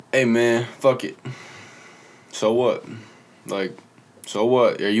Hey man, fuck it. So what? Like, so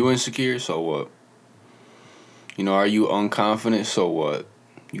what? Are you insecure? So what? Are you unconfident? So what?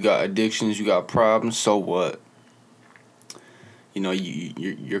 You got addictions, you got problems, so what?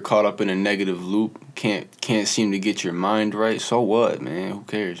 You're caught up in a negative loop, can't seem to get your mind right. So what, man? Who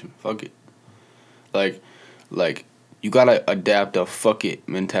cares? Fuck it. Like like you gotta adapt a fuck it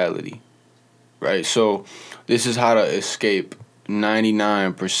mentality, right? So this is how to escape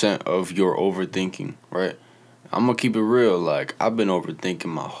 99% of your overthinking, right? I'm gonna keep it real. Like I've been overthinking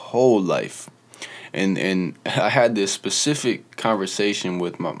my whole life, and I had this specific conversation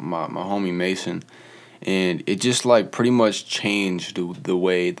with my homie Mason, and it just like pretty much changed the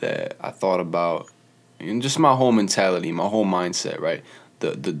way that I thought about, and just my whole mentality, my whole mindset, right?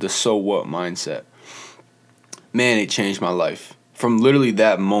 The so what mindset. Man, it changed my life from literally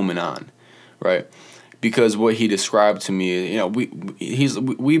that moment on, right? Because what he described to me,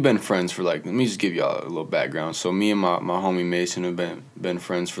 we've been friends for like, let me just give y'all a little background. So me and my homie Mason have been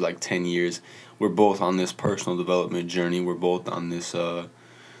friends for like 10 years. We're both on this personal development journey. We're both on this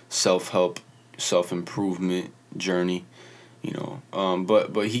self-help, self-improvement journey,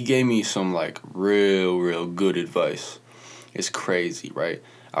 but he gave me some like real good advice. It's crazy, right?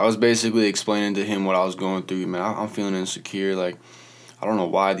 I was basically explaining to him what I was going through. Man, I'm feeling insecure. Like, I don't know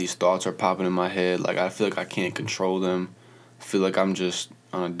why these thoughts are popping in my head. Like, I feel like I can't control them. I feel like I'm just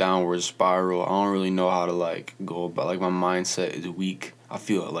on a downward spiral. I don't really know how to, like, go about, like, my mindset is weak. I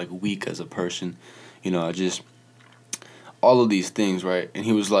feel, like, weak as a person. I just, all of these things, right? And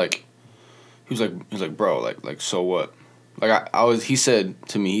he was like, bro, so what? Like, he said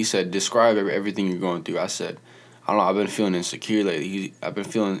to me, describe everything you're going through. I said, I don't know, I've been feeling insecure lately. I've been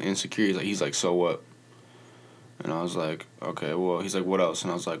feeling insecure. He's like, so what? And I was like, okay, well, he's like, what else? And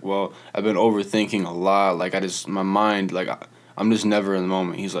I was like, well, I've been overthinking a lot. Like, my mind, like, I'm just never in the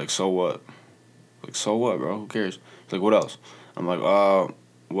moment. He's like, so what? Like, so what, bro? Who cares? He's like, what else? I'm like,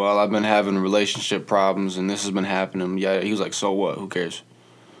 well, I've been having relationship problems and this has been happening. Yeah, he was like, so what? Who cares?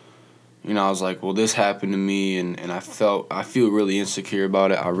 I was like, well, this happened to me and I feel really insecure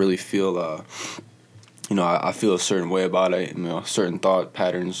about it. I really feel, I feel a certain way about it. Certain thought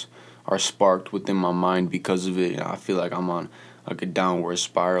patterns are sparked within my mind because of it. I feel like I'm on like a downward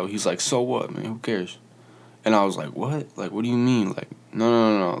spiral. He's like, so what, man? Who cares? And I was like, what? Like, what do you mean? Like,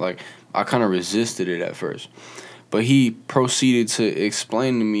 no. Like, I kind of resisted it at first. But he proceeded to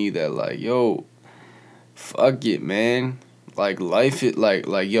explain to me that, like, yo, fuck it, man. Like, life,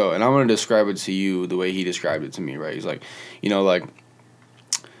 yo, and I'm going to describe it to you the way he described it to me, right? He's like, yo,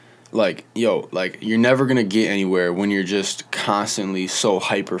 like you're never gonna get anywhere when you're just constantly so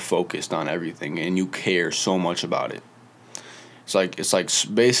hyper focused on everything and you care so much about it. It's like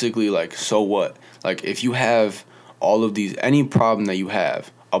basically like, so what? Like, if you have all of these, any problem that you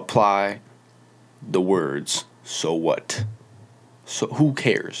have, apply the words so what. So who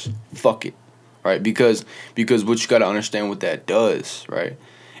cares? Fuck it. Right? Because what you got to understand, what that does, right,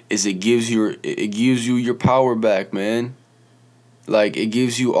 is it gives you your power back, man. Like, it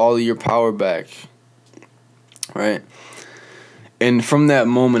gives you all of your power back, right? And from that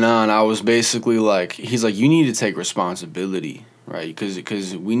moment on, I was basically like, he's like, you need to take responsibility, right?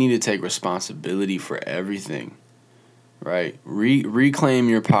 Because we need to take responsibility for everything, right? Reclaim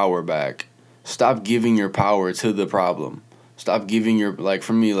your power back. Stop giving your power to the problem. Stop giving your, like,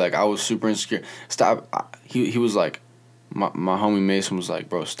 for me, like, I was super insecure. He was like, my homie Mason was like,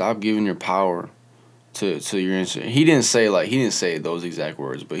 bro, stop giving your power to your insecure. He didn't say those exact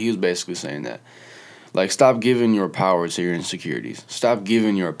words, but he was basically saying that. Like, stop giving your power to your insecurities. Stop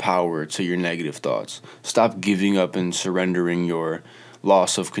giving your power to your negative thoughts. Stop giving up and surrendering your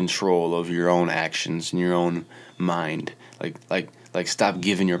loss of control of your own actions and your own mind. Like stop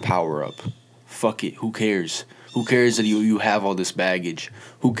giving your power up. Fuck it. Who cares? Who cares that you have all this baggage?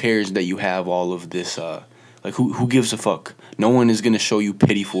 Who cares that you have all of this like, who gives a fuck? No one is going to show you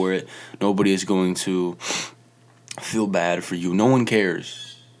pity for it. Nobody is going to feel bad for you. No one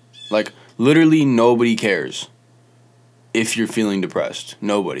cares. Like, literally nobody cares if you're feeling depressed.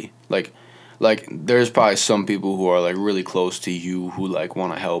 Nobody. Like there's probably some people who are like really close to you who like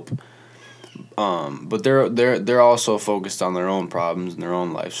want to help. But they're also focused on their own problems in their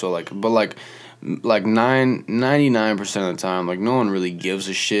own life. So like 99% of the time, like, no one really gives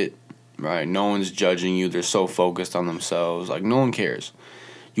a shit, right? No one's judging you. They're so focused on themselves. Like, no one cares.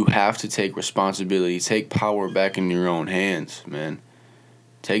 You have to take responsibility, take power back in your own hands, man.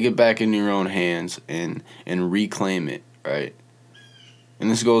 Take it back in your own hands and reclaim it, right? And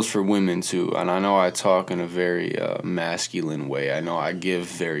this goes for women too. And I know I talk in a very masculine way. I know I give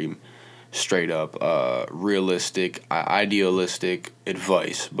very straight up realistic, idealistic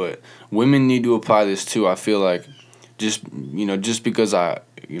advice, but women need to apply this too. I feel like just because I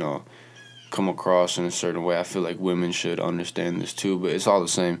come across in a certain way, I feel like women should understand this too, but it's all the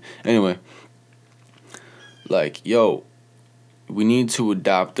same. Anyway, like, yo, we need to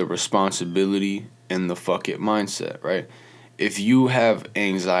adopt the responsibility and the fuck it mindset, right? If you have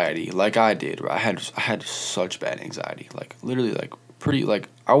anxiety, like I did, right? I had such bad anxiety, like literally, like pretty, like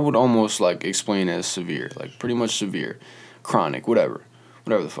I would almost like explain it as severe, like pretty much severe, chronic, whatever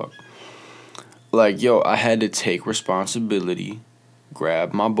the fuck. Like, yo, I had to take responsibility,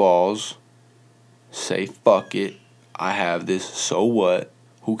 grab my balls, say fuck it. I have this. So what?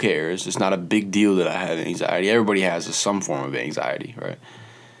 Who cares? It's not a big deal that I have anxiety. Everybody has some form of anxiety, right?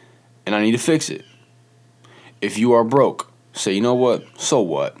 And I need to fix it. If you are broke, say, you know what? So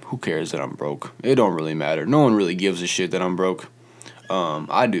what? Who cares that I'm broke? It don't really matter. No one really gives a shit that I'm broke.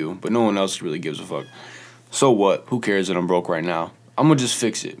 I do, but no one else really gives a fuck. So what? Who cares that I'm broke right now? I'm gonna just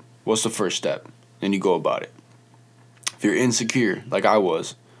fix it. What's the first step? Then you go about it. If you're insecure, like I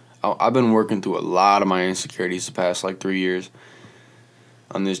was, I've been working through a lot of my insecurities the past like 3 years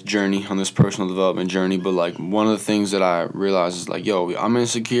on this journey, on this personal development journey. But like one of the things that I realized is like, yo, I'm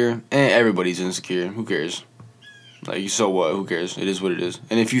insecure, and everybody's insecure. Who cares? Like, so what? Who cares? It is what it is.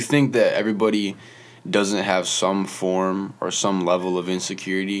 And if you think that everybody doesn't have some form or some level of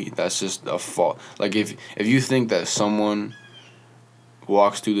insecurity, that's just a fault. Like if you think that someone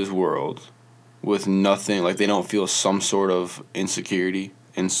walks through this world with nothing, like they don't feel some sort of insecurity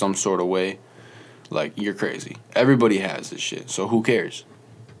in some sort of way, like you're crazy. Everybody has this shit. So who cares?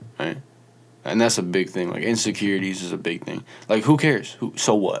 Right? And that's a big thing. Like insecurities is a big thing. Like who cares?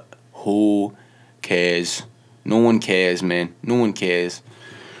 So what? Who cares? No one cares, man. No one cares.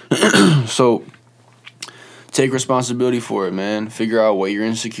 So take responsibility for it, man. Figure out what your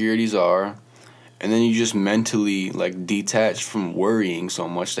insecurities are, and then you just mentally like detach from worrying so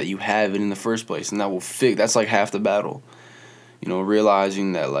much that you have it in the first place, and that will that's like half the battle. You know,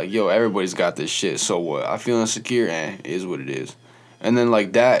 realizing that like, yo, everybody's got this shit. So what? I feel insecure, it is what it is. And then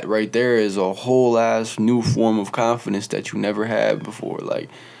like that right there is a whole ass new form of confidence that you never had before. Like,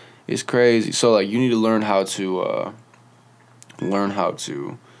 it's crazy. So like you need to learn how to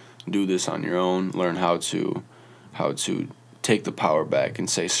do this on your own. Learn how to take the power back and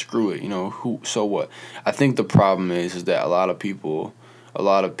say screw it. You know, so what? I think the problem is that a lot of people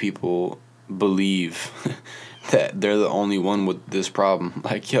believe that they're the only one with this problem.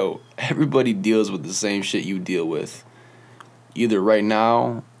 Like, yo, everybody deals with the same shit you deal with, either right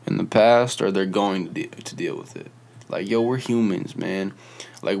now, in the past, or they're going to deal with it. Like, yo, we're humans, man.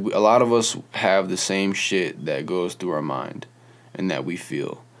 Like, a lot of us have the same shit that goes through our mind and that we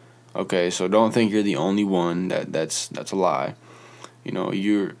feel. Okay, so don't think you're the only one. That's a lie. You know,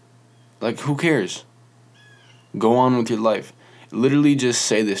 you're, like, who cares? Go on with your life. Literally just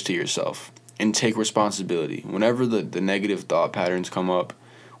say this to yourself and take responsibility. Whenever the negative thought patterns come up,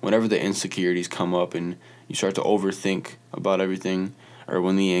 whenever the insecurities come up and you start to overthink about everything, or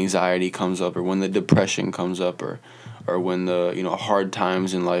when the anxiety comes up, or when the depression comes up, or when the, you know, hard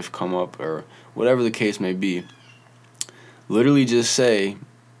times in life come up, or whatever the case may be, literally just say,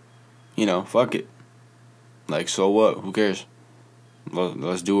 you know, fuck it. Like, so what? Who cares?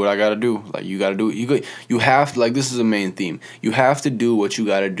 Let's do what I gotta do. Like, you gotta do it. You have to, like, this is a main theme. You have to do what you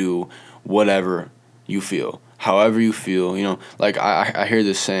gotta do, whatever you feel, however you feel. You know, like I hear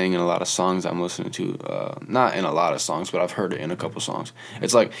this saying in a lot of songs I'm listening to. Not in a lot of songs, but I've heard it in a couple songs.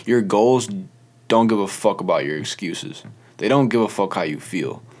 It's like, your goals don't give a fuck about your excuses. They don't give a fuck how you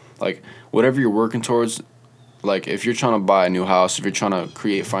feel. Like, whatever you're working towards, like, if you're trying to buy a new house, if you're trying to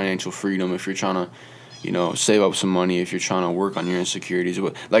create financial freedom, if you're trying to, you know, save up some money, if you're trying to work on your insecurities,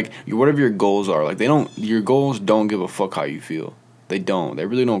 like, whatever your goals are, like, your goals don't give a fuck how you feel. They don't. They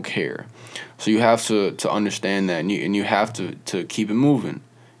really don't care. So you have to understand that, and you have to keep it moving.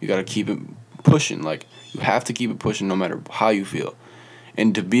 You got to keep it pushing. Like, you have to keep it pushing no matter how you feel.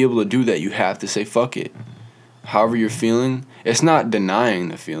 And to be able to do that, you have to say fuck it. However you're feeling, it's not denying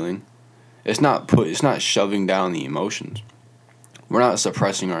the feeling. It's not shoving down the emotions. We're not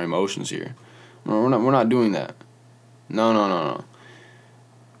suppressing our emotions here. We're not doing that. No.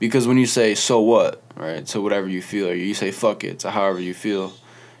 Because when you say so what, right, to whatever you feel, or you say fuck it to however you feel,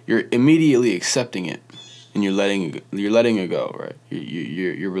 you're immediately accepting it, and you're letting it go, right?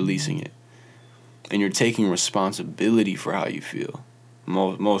 You're releasing it, and you're taking responsibility for how you feel,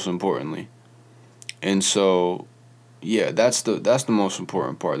 most importantly. And so, yeah, that's the most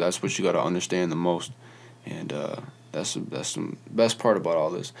important part. That's what you got to understand the most, and that's the best part about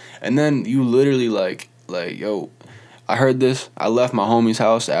all this. And then you literally like yo, I heard this. I left my homie's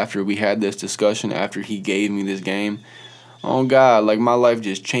house after we had this discussion, after he gave me this game. Oh, God, like, my life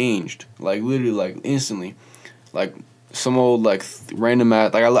just changed. Like, literally, like, instantly. Like, some old, like, random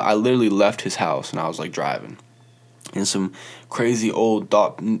ass, like, I literally left his house, and I was, like, driving. And some crazy old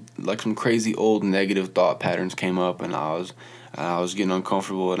some crazy old negative thought patterns came up, and I was getting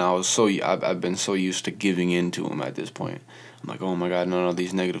uncomfortable, and I've been so used to giving in to them at this point. I'm like, oh my God, no,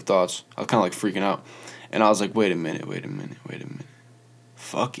 these negative thoughts. I was kind of like freaking out, and I was like, wait a minute,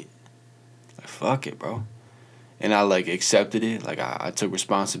 fuck it, like fuck it, bro. And I like accepted it. Like I took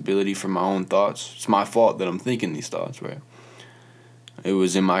responsibility for my own thoughts. It's my fault that I'm thinking these thoughts, right? It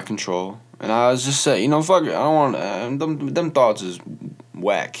was in my control. And I was just saying, fuck it. I don't want them thoughts is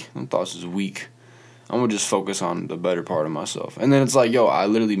whack. Them thoughts is weak. I'm gonna just focus on the better part of myself. And then it's like, yo, I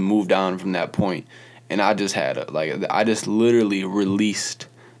literally moved on from that point, and I just I just literally released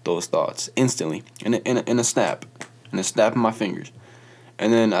those thoughts instantly in a snap, of my fingers.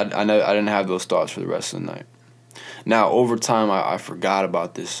 And then I didn't have those thoughts for the rest of the night. Now, over time, I forgot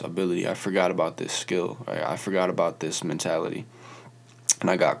about this ability. I forgot about this skill. Right? I forgot about this mentality. And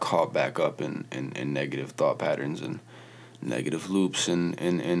I got caught back up in negative thought patterns and negative loops and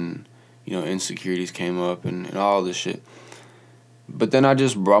insecurities came up and all this shit. But then I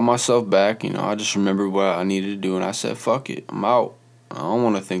just brought myself back. I just remembered what I needed to do, and I said, fuck it, I'm out. I don't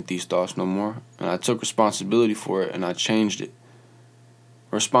want to think these thoughts no more. And I took responsibility for it, and I changed it.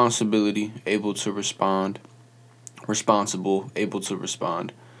 Responsibility, able to respond. Responsible, able to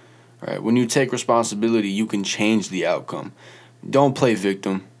respond. Right? When you take responsibility, you can change the outcome. Don't play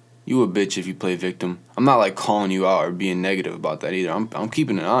victim. You a bitch if you play victim. I'm not like calling you out or being negative about that either. I'm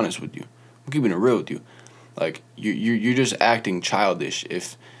keeping it honest with you. I'm keeping it real with you. Like you're just acting childish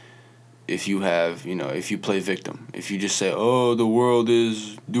if you have, if you play victim. If you just say, "Oh, the world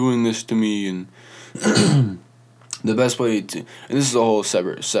is doing this to me," and the best way to, and this is a whole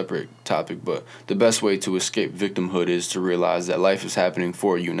separate topic, but the best way to escape victimhood is to realize that life is happening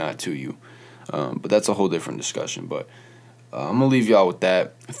for you, not to you. But that's a whole different discussion. But I'm going to leave y'all with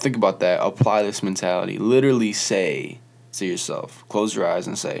that. Think about that. Apply this mentality. Literally say to yourself, close your eyes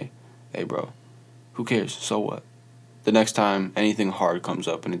and say, hey, bro, who cares? So what? The next time anything hard comes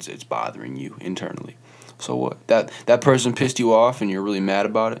up and it's bothering you internally. So what? That person pissed you off and you're really mad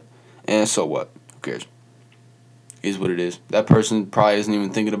about it. And so what? Who cares? Is what it is. That person probably isn't even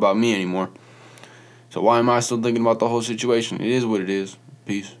thinking about me anymore. So why am I still thinking about the whole situation? It is what it is.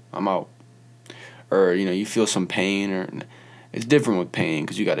 Peace. I'm out. Or, you feel some pain, or it's different with pain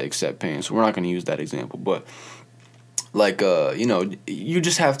because you got to accept pain. So we're not going to use that example. But, like, you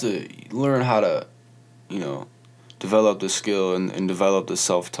just have to learn how to, develop the skill and develop the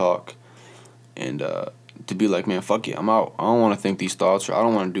self-talk and to be like, man, fuck it, I'm out. I don't want to think these thoughts, or I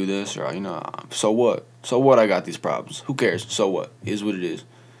don't want to do this, or, so what? So what? I got these problems. Who cares? So what? It is what it is.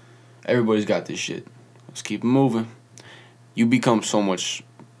 Everybody's got this shit. Let's keep it moving. You become so much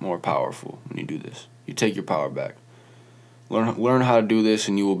more powerful when you do this. You take your power back. Learn how to do this,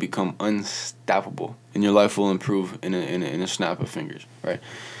 and you will become unstoppable, and your life will improve in a snap of fingers. Right?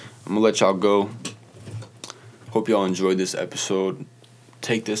 I'm gonna let y'all go. Hope y'all enjoyed this episode.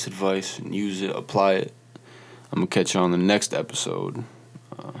 Take this advice and use it. Apply it. I'm gonna catch y'all on the next episode.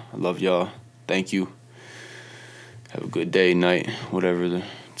 I love y'all. Thank you. Have a good day, night, whatever the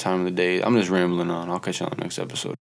time of the day. I'm just rambling on. I'll catch y'all on the next episode.